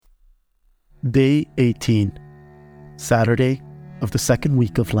Day 18, Saturday of the second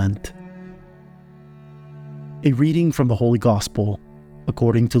week of Lent. A reading from the Holy Gospel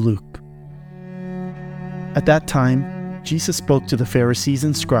according to Luke. At that time, Jesus spoke to the Pharisees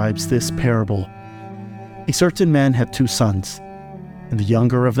and Scribes this parable. A certain man had 2 sons, and the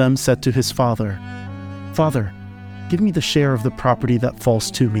younger of them said to his father, "Father, give me the share of the property that falls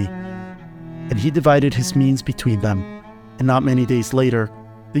to me." And he divided his means between them. And not many days later,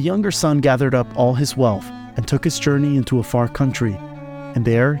 the younger son gathered up all his wealth and took his journey into a far country, and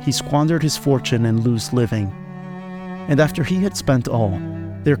there he squandered his fortune in loose living. And after he had spent all,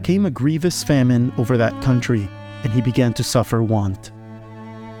 there came a grievous famine over that country, and he began to suffer want.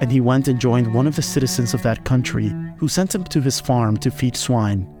 And he went and joined one of the citizens of that country, who sent him to his farm to feed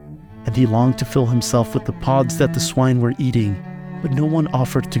swine. And he longed to fill himself with the pods that the swine were eating, but no one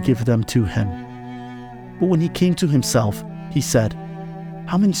offered to give them to him. But when he came to himself, he said,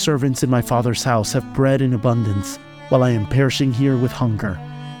 "How many servants in my father's house have bread in abundance, while I am perishing here with hunger?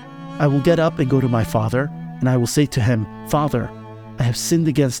 I will get up and go to my father, and I will say to him, 'Father, I have sinned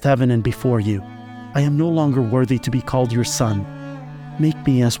against heaven and before you. I am no longer worthy to be called your son. Make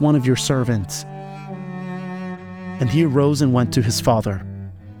me as one of your servants.' And he arose and went to his father.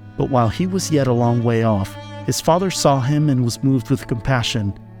 But while he was yet a long way off, his father saw him and was moved with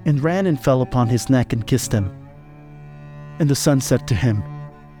compassion, and ran and fell upon his neck and kissed him. And the son said to him,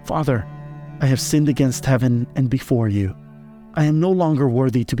 'Father, I have sinned against heaven and before you. I am no longer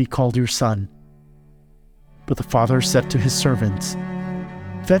worthy to be called your son.' But the father said to his servants,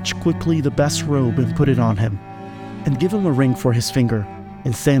 'Fetch quickly the best robe and put it on him, and give him a ring for his finger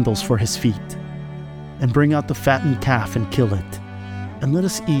and sandals for his feet. And bring out the fattened calf and kill it. And let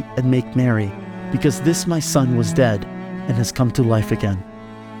us eat and make merry, because this my son was dead and has come to life again.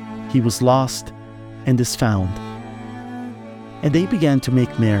 He was lost and is found.' And they began to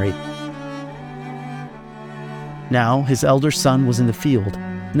make merry. Now his elder son was in the field,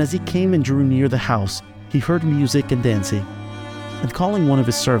 and as he came and drew near the house, he heard music and dancing. And calling one of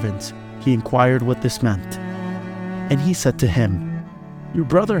his servants, he inquired what this meant. And he said to him, 'Your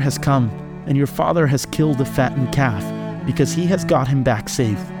brother has come, and your father has killed the fattened calf, because he has got him back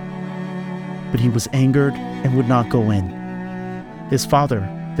safe.' But he was angered and would not go in. His father,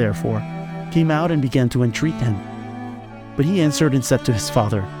 therefore, came out and began to entreat him. But he answered and said to his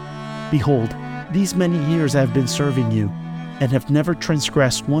father, 'Behold, these many years I have been serving you, and have never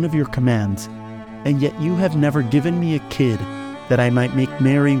transgressed one of your commands, and yet you have never given me a kid, that I might make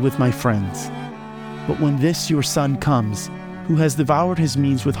merry with my friends. But when this your son comes, who has devoured his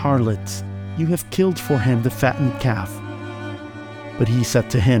means with harlots, you have killed for him the fattened calf.' But he said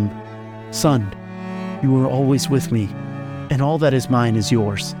to him, 'Son, you are always with me, and all that is mine is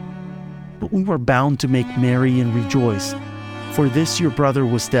yours. But we were bound to make merry and rejoice, for this your brother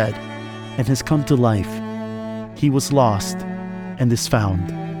was dead, and has come to life. He was lost, and is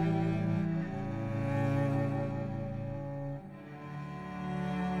found.'"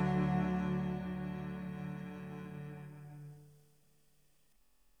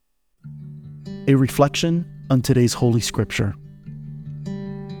 A reflection on today's Holy Scripture.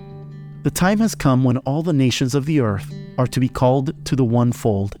 The time has come when all the nations of the earth are to be called to the one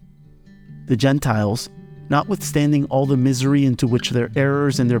fold. The Gentiles, notwithstanding all the misery into which their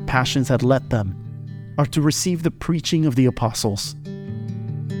errors and their passions had led them, are to receive the preaching of the apostles.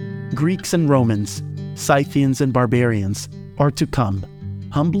 Greeks and Romans, Scythians and barbarians are to come,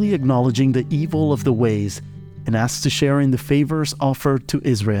 humbly acknowledging the evil of the ways, and asked to share in the favors offered to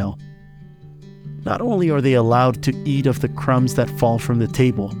Israel. Not only are they allowed to eat of the crumbs that fall from the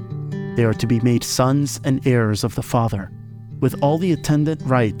table, they are to be made sons and heirs of the Father, with all the attendant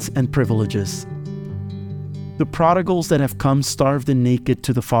rights and privileges. The prodigals that have come starved and naked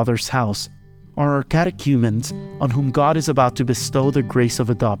to the Father's house are our catechumens, on whom God is about to bestow the grace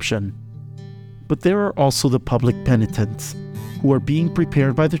of adoption. But there are also the public penitents, who are being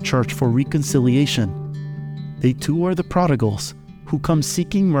prepared by the Church for reconciliation. They too are the prodigals, who come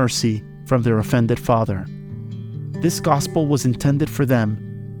seeking mercy from their offended father. This gospel was intended for them,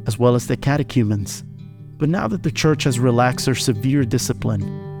 as well as the catechumens. But now that the Church has relaxed her severe discipline,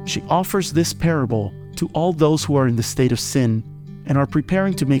 she offers this parable to all those who are in the state of sin and are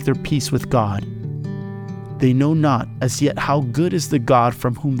preparing to make their peace with God. They know not as yet how good is the God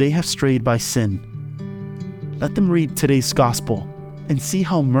from whom they have strayed by sin. Let them read today's gospel and see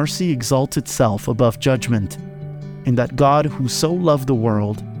how mercy exalts itself above judgment, and that God who so loved the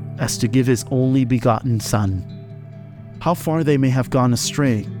world as to give his only begotten Son. How far they may have gone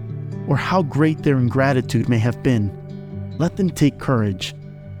astray, or how great their ingratitude may have been, let them take courage.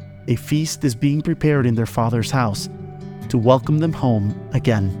 A feast is being prepared in their Father's house to welcome them home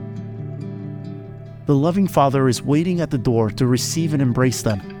again. The loving Father is waiting at the door to receive and embrace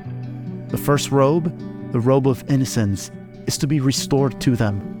them. The first robe, the robe of innocence, is to be restored to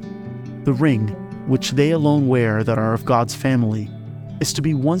them. The ring, which they alone wear that are of God's family, is to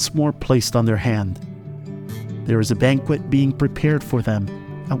be once more placed on their hand. There is a banquet being prepared for them,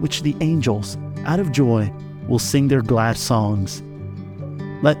 at which the angels, out of joy, will sing their glad songs.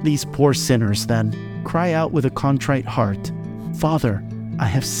 Let these poor sinners, then, cry out with a contrite heart, "Father, I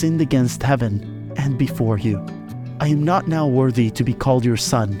have sinned against heaven and before you. I am not now worthy to be called your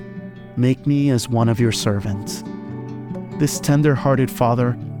son. Make me as one of your servants." This tender-hearted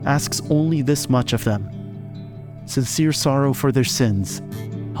Father asks only this much of them: sincere sorrow for their sins,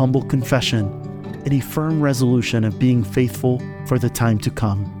 humble confession, and a firm resolution of being faithful for the time to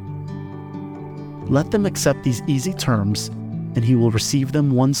come. Let them accept these easy terms, and he will receive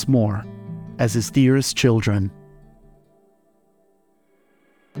them once more as his dearest children.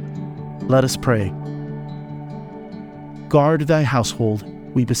 Let us pray. Guard thy household,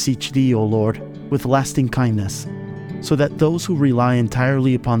 we beseech thee, O Lord, with lasting kindness, so that those who rely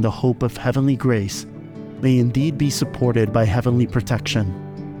entirely upon the hope of heavenly grace may indeed be supported by heavenly protection.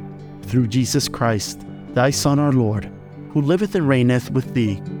 Through Jesus Christ, thy Son, our Lord, who liveth and reigneth with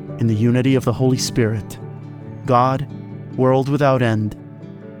thee in the unity of the Holy Spirit, God, world without end.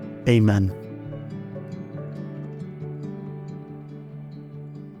 Amen.